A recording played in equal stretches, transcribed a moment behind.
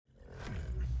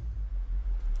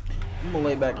I'm gonna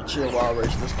lay back and chill while I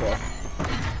race this car.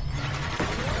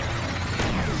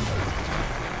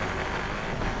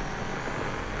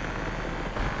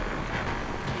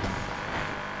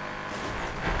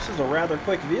 This is a rather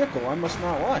quick vehicle, I must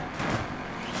not lie.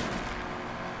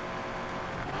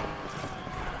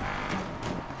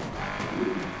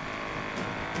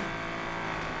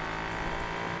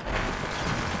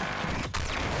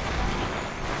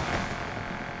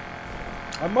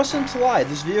 I mustn't lie,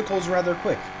 this vehicle is rather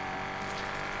quick.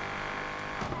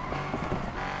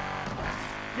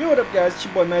 Yo, what up guys, it's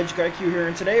your boy Magic IQ here,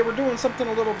 and today we're doing something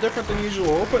a little different than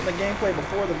usual. We're putting the gameplay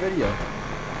before the video.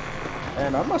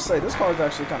 And I must say, this car is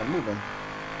actually kind of moving.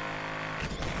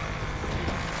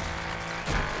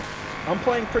 I'm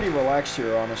playing pretty relaxed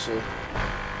here, honestly.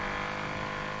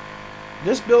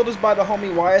 This build is by the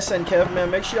homie YSN Kev, man.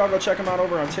 Make sure y'all go check him out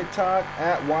over on TikTok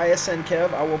at YSN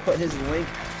Kev. I will put his link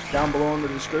down below in the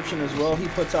description as well. He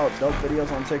puts out dope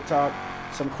videos on TikTok.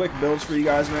 Some quick builds for you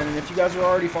guys, man. And if you guys are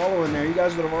already following there, you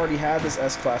guys would have already had this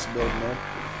S-Class build, man.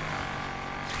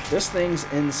 This thing's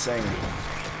insane.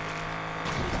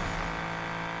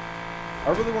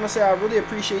 I really want to say I really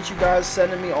appreciate you guys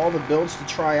sending me all the builds to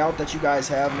try out that you guys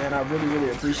have, man. I really,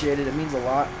 really appreciate it. It means a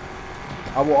lot.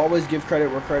 I will always give credit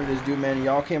where credit is due, man.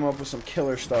 Y'all came up with some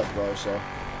killer stuff, bro. So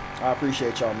I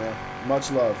appreciate y'all, man.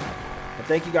 Much love. And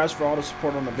thank you guys for all the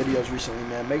support on the videos recently,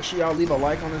 man. Make sure y'all leave a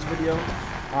like on this video.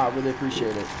 I really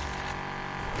appreciate it.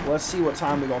 Let's see what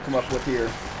time we're going to come up with here.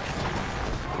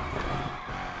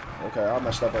 Okay, I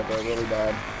messed up right there really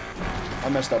bad. I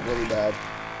messed up really bad.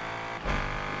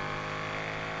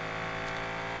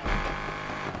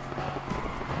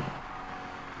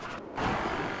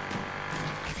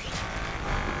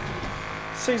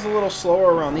 This thing's a little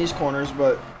slower around these corners,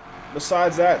 but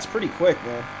besides that, it's pretty quick,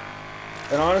 man.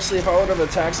 And honestly, if I would have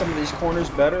attacked some of these corners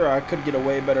better, I could get a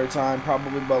way better time,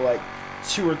 probably by like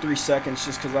 2 or 3 seconds,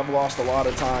 just because I've lost a lot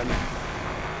of time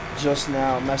just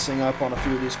now messing up on a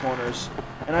few of these corners.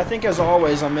 And I think, as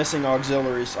always, I'm missing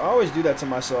auxiliaries. I always do that to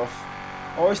myself.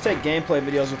 I always take gameplay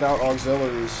videos without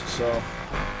auxiliaries, so...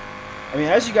 I mean,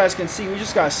 as you guys can see, we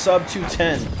just got sub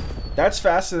 210. That's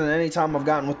faster than any time I've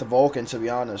gotten with the Vulcan, to be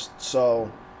honest. So,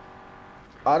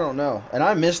 I don't know. And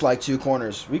I missed like 2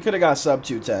 corners. We could have got sub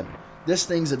 210. This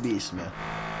thing's a beast, man.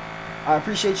 I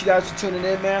appreciate you guys for tuning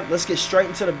in, man. Let's get straight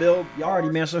into the build. Y'all already,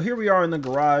 man. So here we are in the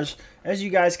garage. As you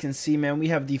guys can see, man, we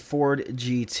have the Ford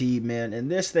GT, man.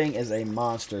 And this thing is a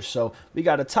monster. So we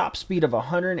got a top speed of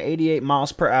 188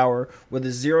 miles per hour with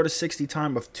a 0 to 60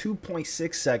 time of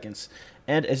 2.6 seconds.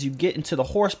 And as you get into the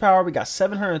horsepower, we got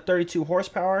 732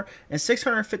 horsepower and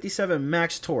 657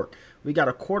 max torque. We got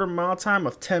a quarter-mile time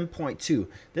of 10.2.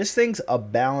 This thing's a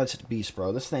balanced beast,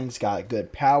 bro. This thing's got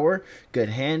good power, good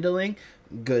handling,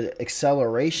 good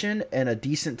acceleration, and a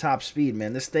decent top speed,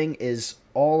 man. This thing is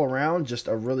all around just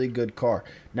a really good car.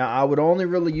 Now, I would only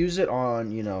really use it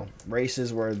on, you know,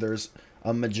 races where there's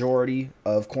a majority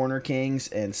of corner kings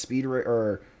and street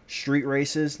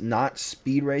races, not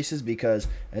speed races, because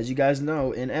as you guys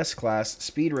know, in S-Class,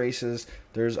 speed races,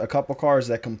 there's a couple cars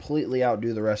that completely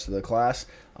outdo the rest of the class.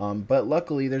 But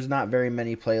luckily, there's not very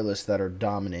many playlists that are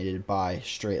dominated by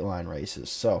straight line races.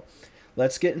 So,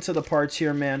 let's get into the parts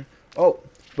here, man. Oh,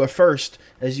 but first,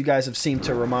 as you guys have seemed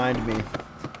to remind me.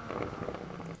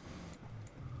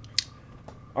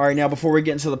 Alright, now before we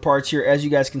get into the parts here, as you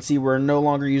guys can see, we're no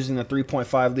longer using the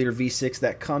 3.5 liter V6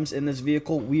 that comes in this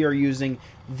vehicle. We are using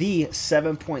the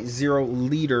 7.0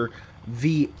 liter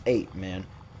V8, man.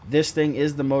 This thing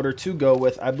is the motor to go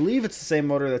with. I believe it's the same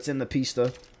motor that's in the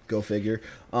Pista. Go figure.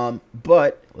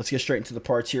 But let's get straight into the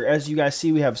parts here. As you guys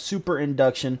see, we have super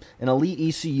induction, an elite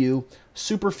ECU,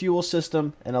 super fuel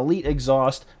system, an elite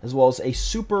exhaust, as well as a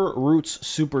super roots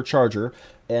supercharger,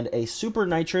 and a super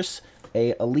nitrous,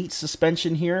 a elite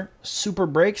suspension here, super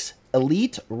brakes,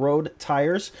 elite road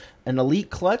tires, an elite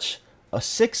clutch, a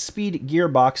 6-speed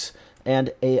gearbox,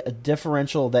 and a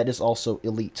differential that is also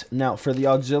elite. Now, for the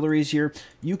auxiliaries here,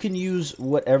 you can use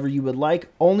whatever you would like.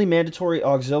 Only mandatory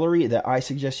auxiliary that I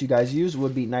suggest you guys use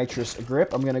would be nitrous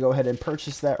grip. I'm going to go ahead and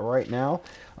purchase that right now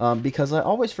because I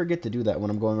always forget to do that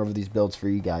when I'm going over these builds for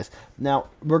you guys. Now,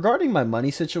 regarding my money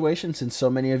situation, since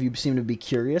so many of you seem to be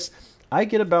curious, I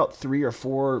get about 3 or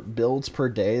 4 builds per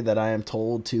day that I am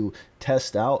told to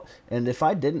test out, and if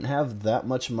I didn't have that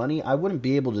much money, I wouldn't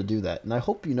be able to do that. And I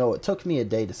hope you know it took me a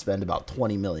day to spend about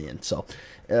 20 million. So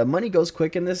money goes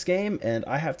quick in this game, and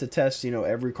I have to test, you know,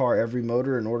 every car, every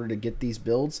motor in order to get these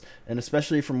builds. And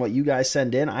especially from what you guys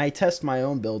send in, I test my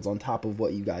own builds on top of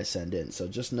what you guys send in. So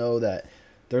just know that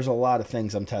there's a lot of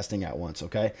things I'm testing at once,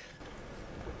 okay?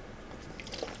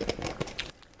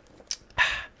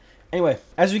 Anyway,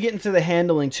 as we get into the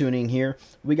handling tuning here,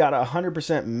 we got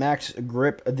 100% max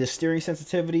grip. The steering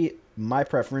sensitivity, my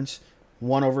preference,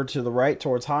 one over to the right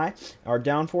towards high. Our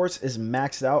downforce is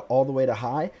maxed out all the way to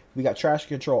high. We got traction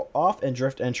control off and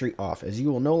drift entry off, as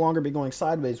you will no longer be going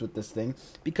sideways with this thing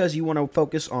because you want to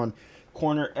focus on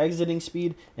corner exiting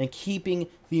speed and keeping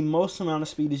the most amount of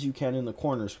speed as you can in the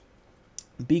corners.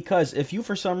 Because if you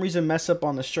for some reason mess up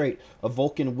on the straight, a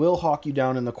Vulcan will hawk you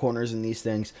down in the corners in these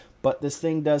things. But this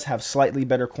thing does have slightly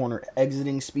better corner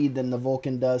exiting speed than the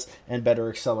Vulcan does and better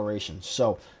acceleration.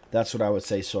 So that's what I would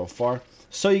say so far.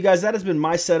 So you guys, that has been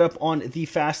my setup on the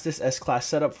fastest S-Class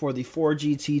setup for the Ford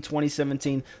GT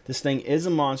 2017. This thing is a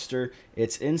monster.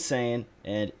 It's insane.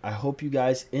 And I hope you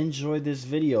guys enjoyed this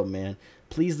video, man.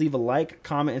 Please leave a like,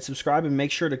 comment, and subscribe. And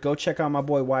make sure to go check out my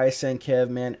boy YSN Kev,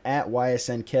 man, at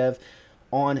YSN Kev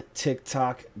on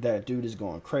TikTok. That dude is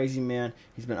going crazy, man.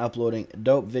 He's been uploading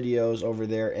dope videos over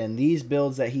there, and these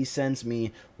builds that he sends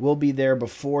me will be there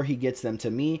before he gets them to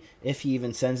me, if he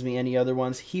even sends me any other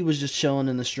ones. He was just chilling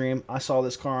in the stream. I saw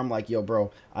this car. I'm like, yo,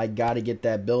 bro, I gotta get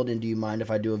that build, and do you mind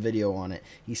if I do a video on it?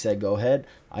 He said, go ahead.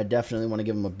 I definitely want to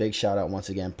give him a big shout out once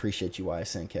again. Appreciate you,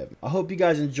 YSN Kevin. I hope you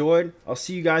guys enjoyed. I'll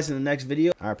see you guys in the next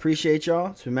video. I appreciate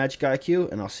y'all. It's been Magic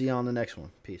IQ, and I'll see you on the next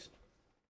one. Peace.